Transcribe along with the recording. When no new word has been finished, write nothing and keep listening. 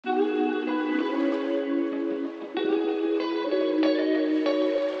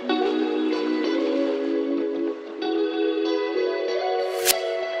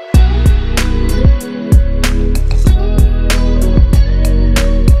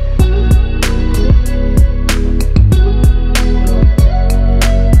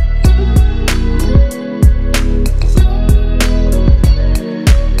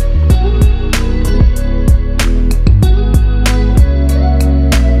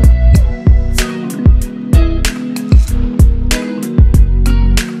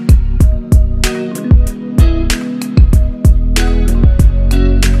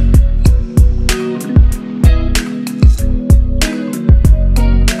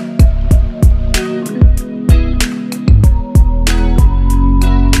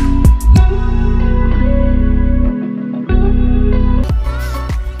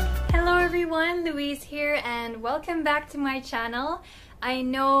welcome back to my channel. I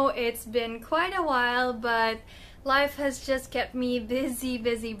know it's been quite a while, but life has just kept me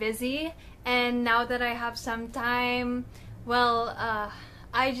busy, and now that I have some time, well,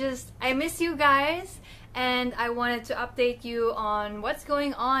 I miss you guys, and I wanted to update you on what's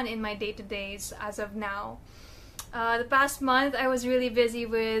going on in my day-to-days as of now. The past month I was really busy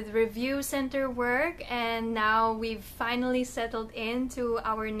with review center work, and now we've finally settled into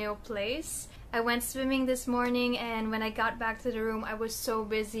our new place. I went swimming this morning, and when I got back to the room I was so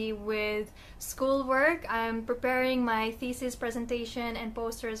busy with schoolwork. I'm preparing my thesis presentation and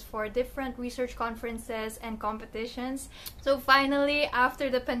posters for different research conferences and competitions. So finally, after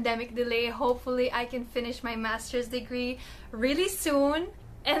the pandemic delay, hopefully I can finish my master's degree really soon.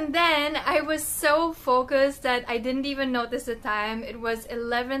 And then I was so focused that I didn't even notice the time. It was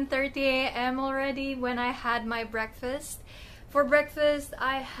 11:30 a.m. already when I had my breakfast. For breakfast,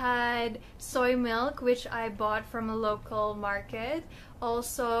 I had soy milk, which I bought from a local market.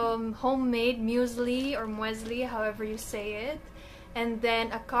 Also, homemade muesli or muesli, however you say it. And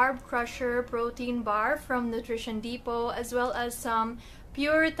then a carb crusher protein bar from Nutrition Depot, as well as some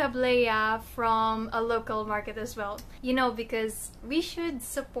pure tablea from a local market as well. You know, because we should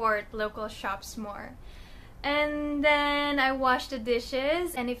support local shops more. And then I washed the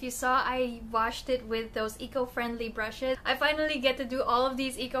dishes, and if you saw, I washed it with those eco-friendly brushes. I finally get to do all of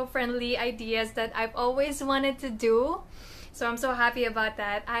these eco-friendly ideas that I've always wanted to do, so I'm so happy about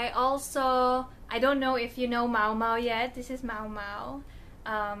that. I don't know if you know Mau Mau yet. This is Mau Mau.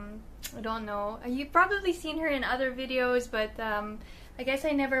 I don't know. You've probably seen her in other videos, but I guess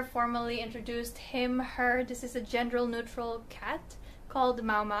I never formally introduced him, her. This is a gender-neutral cat called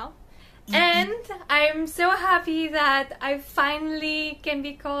Mau Mau. And I'm so happy that I finally can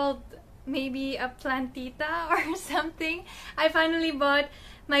be called maybe a plantita or something. I finally bought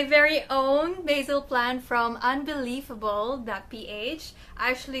my very own basil plant from unbelievable.ph. I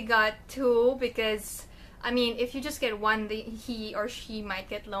actually got two because, I mean, if you just get one, he or she might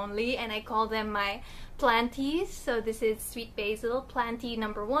get lonely, and I call them my planties. So this is sweet basil, planty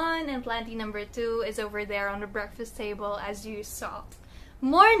number 1, and planty number 2 is over there on the breakfast table, as you saw.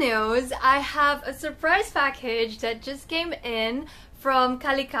 More news! I have a surprise package that just came in from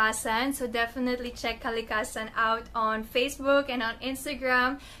KALIKHASAN, so definitely check KALIKHASAN out on Facebook and on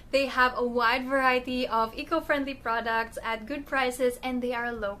Instagram. They have a wide variety of eco-friendly products at good prices, and they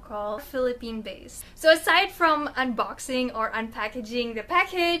are local, Philippine based. So aside from unboxing or unpackaging the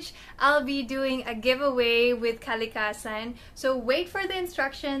package, I'll be doing a giveaway with KALIKHASAN, so wait for the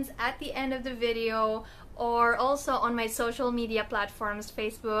instructions at the end of the video, or also on my social media platforms,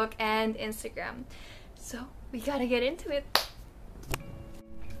 Facebook and Instagram. So we gotta get into it.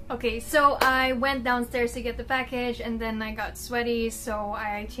 Okay, so I went downstairs to get the package, and then I got sweaty, so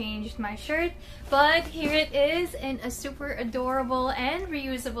I changed my shirt. But here it is in a super adorable and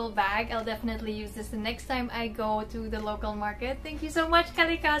reusable bag. I'll definitely use this the next time I go to the local market. Thank you so much,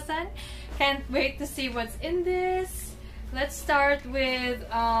 KALIKHASAN. Can't wait to see what's in this. Let's start with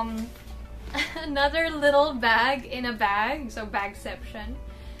another little bag in a bag, so bagception.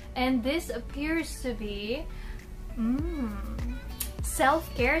 And this appears to be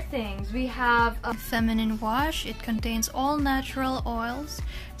self-care things. We have a feminine wash. It contains all natural oils,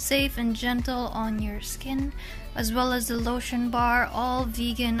 safe and gentle on your skin, as well as the lotion bar, all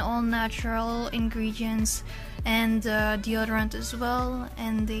vegan, all natural ingredients, and deodorant as well,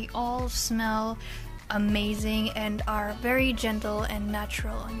 and they all smell amazing and are very gentle and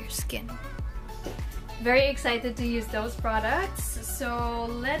natural on your skin. Very excited to use those products. So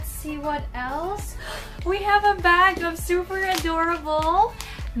let's see what else. We have a bag of super adorable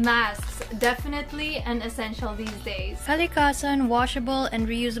masks. Definitely an essential these days. KALIKHASAN washable and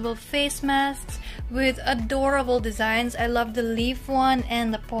reusable face masks with adorable designs. I love the leaf one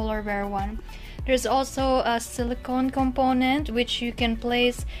and the polar bear one. There's also a silicone component which you can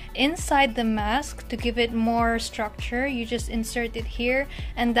place inside the mask to give it more structure. You just insert it here,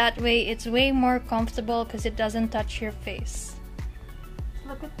 and that way it's way more comfortable because it doesn't touch your face.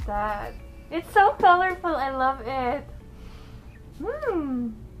 Look at that. It's so colorful. I love it.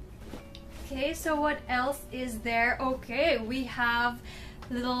 Okay, so what else is there? Okay, we have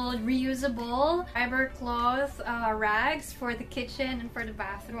little reusable fiber cloth rags for the kitchen and for the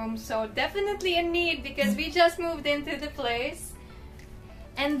bathroom, so definitely a need because we just moved into the place.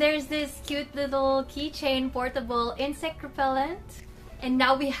 And there's this cute little keychain portable insect repellent. And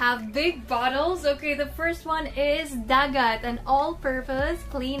now we have big bottles. Okay, the first one is Dagat, an all-purpose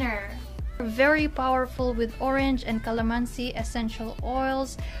cleaner. Very powerful with orange and calamansi essential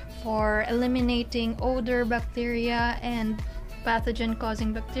oils for eliminating odor, bacteria, and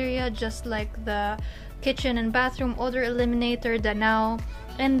pathogen-causing bacteria, just like the kitchen and bathroom odor eliminator Danao,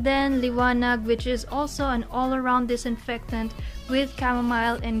 and then Liwanag, which is also an all-around disinfectant with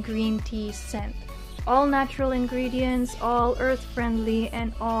chamomile and green tea scent. All natural ingredients, all earth-friendly,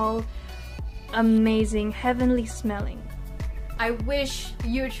 and all amazing, heavenly smelling. I wish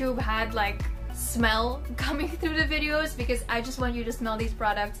YouTube had like smell coming through the videos, because I just want you to smell these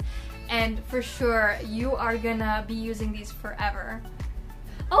products, and for sure you are gonna be using these forever.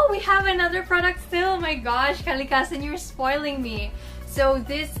 Oh, we have another product still. Oh my gosh, Kalikasan, you're spoiling me. So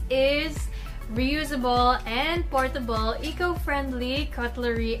this is reusable and portable, eco-friendly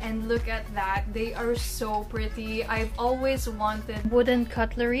cutlery, and look at that, they are so pretty. I've always wanted wooden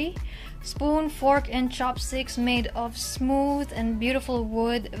cutlery. Spoon, fork, and chopsticks made of smooth and beautiful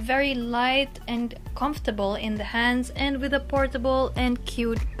wood, very light and comfortable in the hands, and with a portable and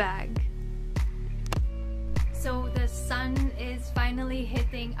cute bag. So the sun is finally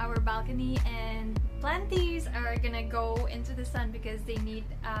hitting our balcony, and planties are gonna go into the sun because they need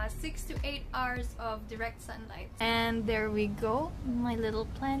 6 to 8 hours of direct sunlight. And there we go, my little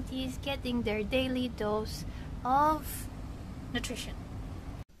planties getting their daily dose of nutrition.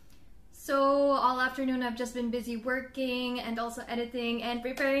 So all afternoon I've just been busy working and also editing and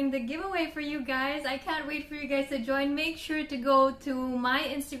preparing the giveaway for you guys. I can't wait for you guys to join. Make sure to go to my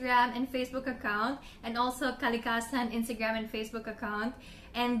Instagram and Facebook account, and also Kalikasan Instagram and Facebook account.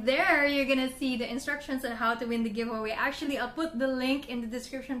 And there you're gonna see the instructions on how to win the giveaway. Actually, I'll put the link in the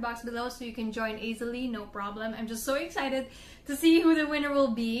description box below so you can join easily, no problem. I'm just so excited to see who the winner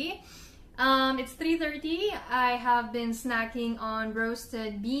will be. It's 3:30. I have been snacking on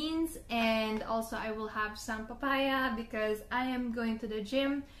roasted beans, and also I will have some papaya because I am going to the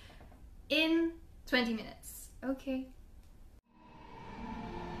gym in 20 minutes. Okay.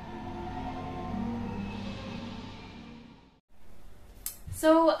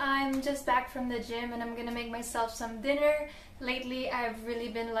 So I'm just back from the gym and I'm gonna make myself some dinner. Lately I've really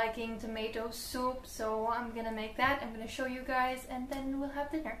been liking tomato soup, so I'm gonna make that. I'm gonna show you guys and then we'll have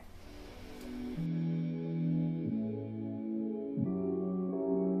dinner.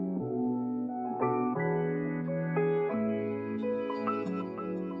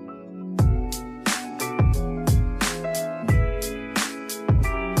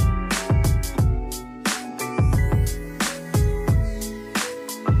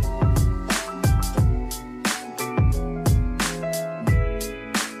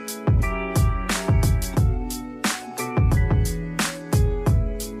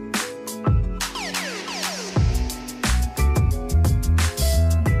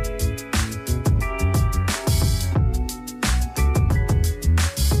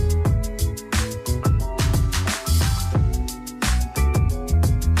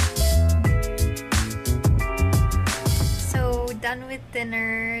 Done with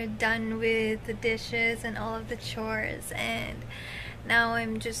dinner, done with the dishes and all of the chores, and now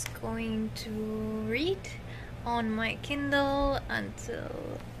I'm just going to read on my Kindle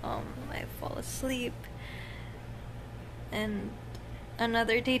until I fall asleep, and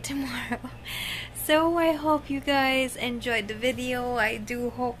another day tomorrow. So I hope you guys enjoyed the video. I do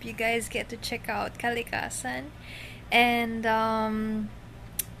hope you guys get to check out Kalikasan, and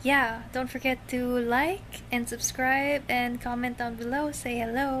yeah, don't forget to like and subscribe and comment down below, say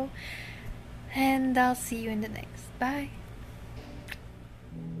hello, and I'll see you in the next. Bye.